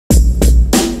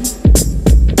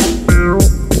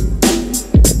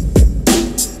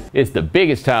It's the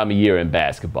biggest time of year in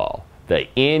basketball, the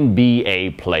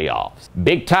NBA playoffs.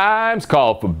 Big times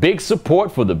call for big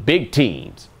support for the big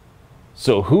teams.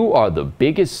 So who are the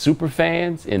biggest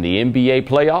superfans in the NBA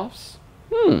playoffs?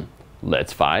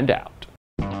 Let's find out.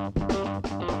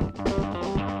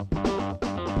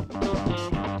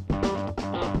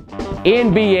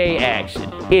 NBA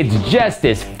action. It's just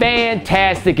as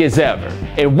fantastic as ever.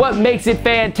 And what makes it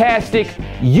fantastic?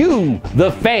 You,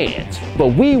 the fans. But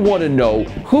we want to know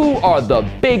who are the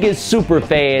biggest super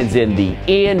fans in the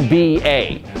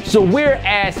NBA. So we're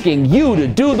asking you to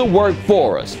do the work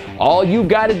for us. All you've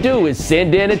got to do is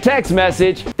send in a text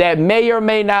message that may or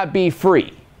may not be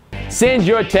free. Send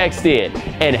your text in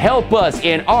and help us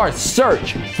in our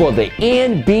search for the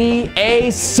NBA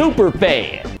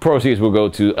superfan. Proceeds will go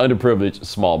to underprivileged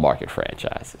small market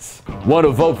franchises. Want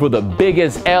to vote for the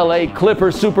biggest LA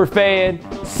Clippers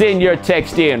superfan? Send your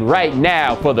text in right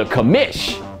now for the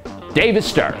commish, David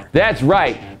Stern. That's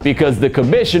right, because the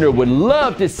commissioner would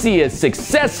love to see a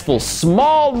successful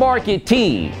small market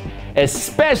team,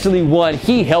 especially one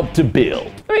he helped to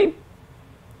build. I mean,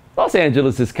 Los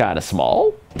Angeles is kind of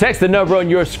small. Text the number on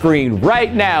your screen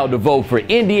right now to vote for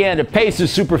Indiana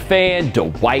Pacers superfan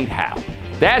Dwight Howard.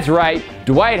 That's right,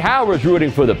 Dwight Howard's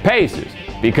rooting for the Pacers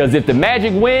because if the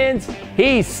Magic wins,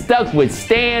 he's stuck with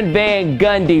Stan Van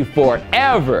Gundy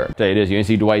forever. Tell you this, you didn't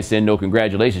see Dwight send no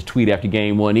congratulations tweet after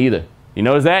game one either. You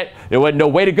notice that? There wasn't no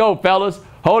way to go, fellas.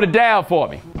 Hold it down for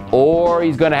me. Or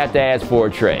he's gonna have to ask for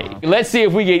a trade. Let's see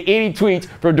if we get any tweets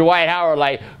from Dwight Howard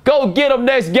like, go get him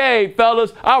next game,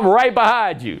 fellas. I'm right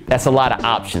behind you. That's a lot of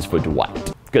options for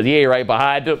Dwight. Because he ain't right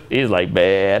behind him. He's like,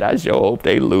 man, I sure hope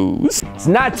they lose. It's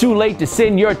not too late to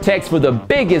send your text for the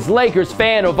biggest Lakers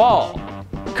fan of all,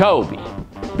 Kobe.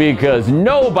 Because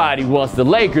nobody wants the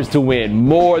Lakers to win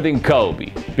more than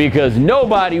Kobe. Because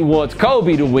nobody wants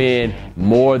Kobe to win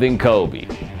more than Kobe.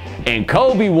 And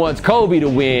Kobe wants Kobe to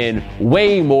win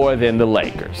way more than the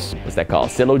Lakers. What's that called?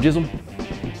 Syllogism?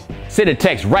 Send a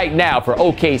text right now for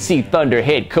OKC Thunder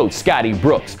head coach Scotty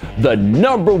Brooks, the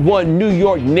 #1 New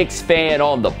York Knicks fan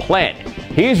on the planet.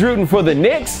 He's rooting for the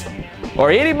Knicks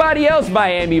or anybody else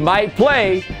Miami might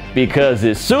play because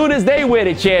as soon as they win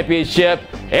a championship,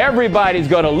 everybody's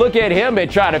going to look at him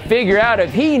and try to figure out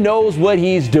if he knows what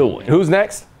he's doing. Who's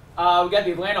next? We got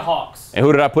the Atlanta Hawks. And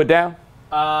who did I put down?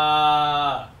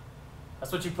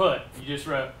 That's what you put. You just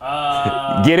wrote.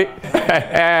 Get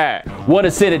it? Want to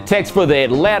send a text for the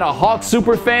Atlanta Hawks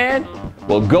superfan?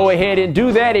 Well, go ahead and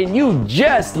do that and you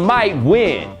just might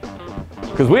win.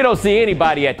 Because we don't see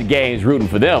anybody at the games rooting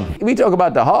for them. We talk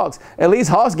about the Hawks. At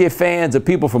least Hawks get fans of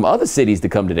people from other cities to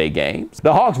come to their games.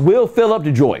 The Hawks will fill up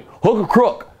the joint. Hook or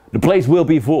crook, the place will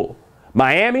be full.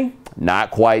 Miami,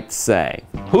 not quite the same.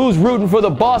 Who's rooting for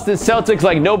the Boston Celtics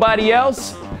like nobody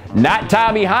else? Not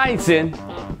Tommy Heinsohn.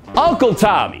 Uncle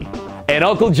Tommy and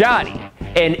Uncle Johnny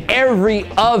and every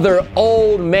other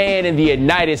old man in the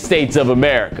United States of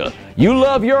America. You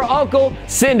love your uncle?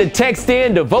 Send a text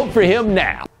in to vote for him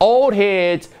now. Old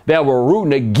heads that were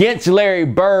rooting against Larry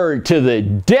Bird to the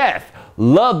death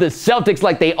love the Celtics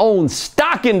like they own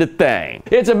stock in the thing.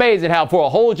 It's amazing how for a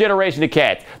whole generation of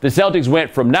cats, the Celtics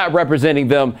went from not representing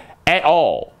them at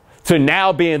all to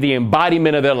now being the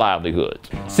embodiment of their livelihoods.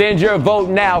 Send your vote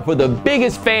now for the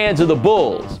biggest fans of the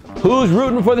Bulls. Who's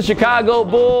rooting for the Chicago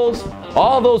Bulls?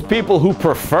 All those people who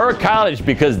prefer college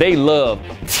because they love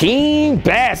team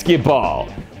basketball.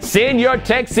 Send your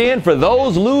texts in for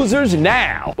those losers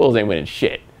now. Bulls ain't winning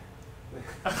shit.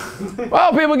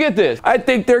 Well, people get this. I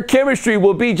think their chemistry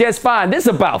will be just fine. This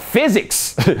is about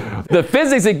physics. The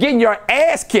physics of getting your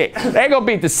ass kicked. They ain't gonna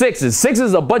beat the Sixers. Sixers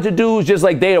is a bunch of dudes just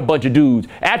like they a bunch of dudes.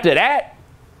 After that,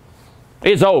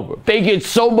 it's over. They get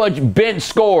so much bench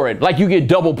scoring, like you get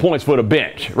double points for the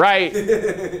bench, right?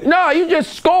 No, you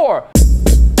just score.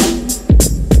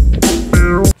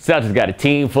 Celtics got a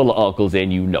team full of uncles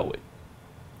and you know it.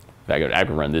 I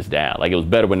can run this down. Like it was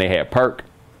better when they had Perk.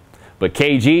 But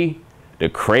KG, the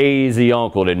crazy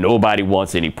uncle that nobody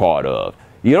wants any part of.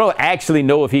 You don't actually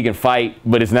know if he can fight,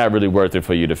 but it's not really worth it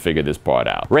for you to figure this part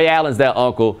out. Ray Allen's that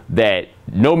uncle that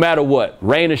no matter what,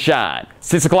 rain or shine,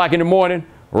 6 o'clock in the morning,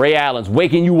 Ray Allen's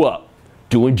waking you up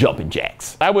doing jumping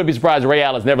jacks. I wouldn't be surprised if Ray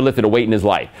Allen's never lifted a weight in his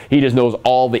life. He just knows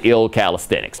all the ill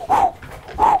calisthenics.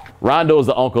 Rondo's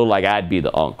the uncle like I'd be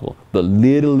the uncle. The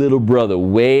little brother,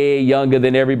 way younger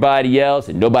than everybody else,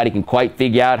 and nobody can quite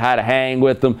figure out how to hang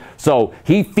with him. So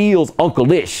he feels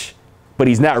uncle-ish, but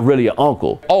he's not really an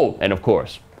uncle. Oh, and of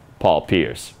course, Paul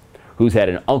Pierce, who's had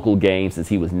an uncle game since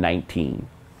he was 19.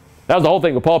 That was the whole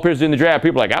thing with Paul Pierce in the draft.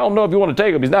 People were like, I don't know if you want to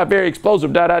take him. He's not very explosive,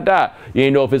 You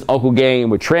didn't know if his uncle game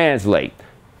would translate.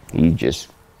 He just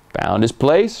found his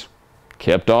place,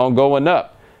 kept on going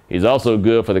up. He's also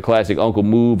good for the classic uncle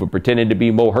move of pretending to be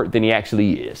more hurt than he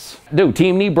actually is. Dude,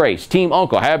 Team Knee Brace, Team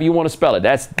Uncle, however you want to spell it.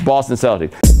 That's Boston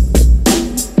Celtics.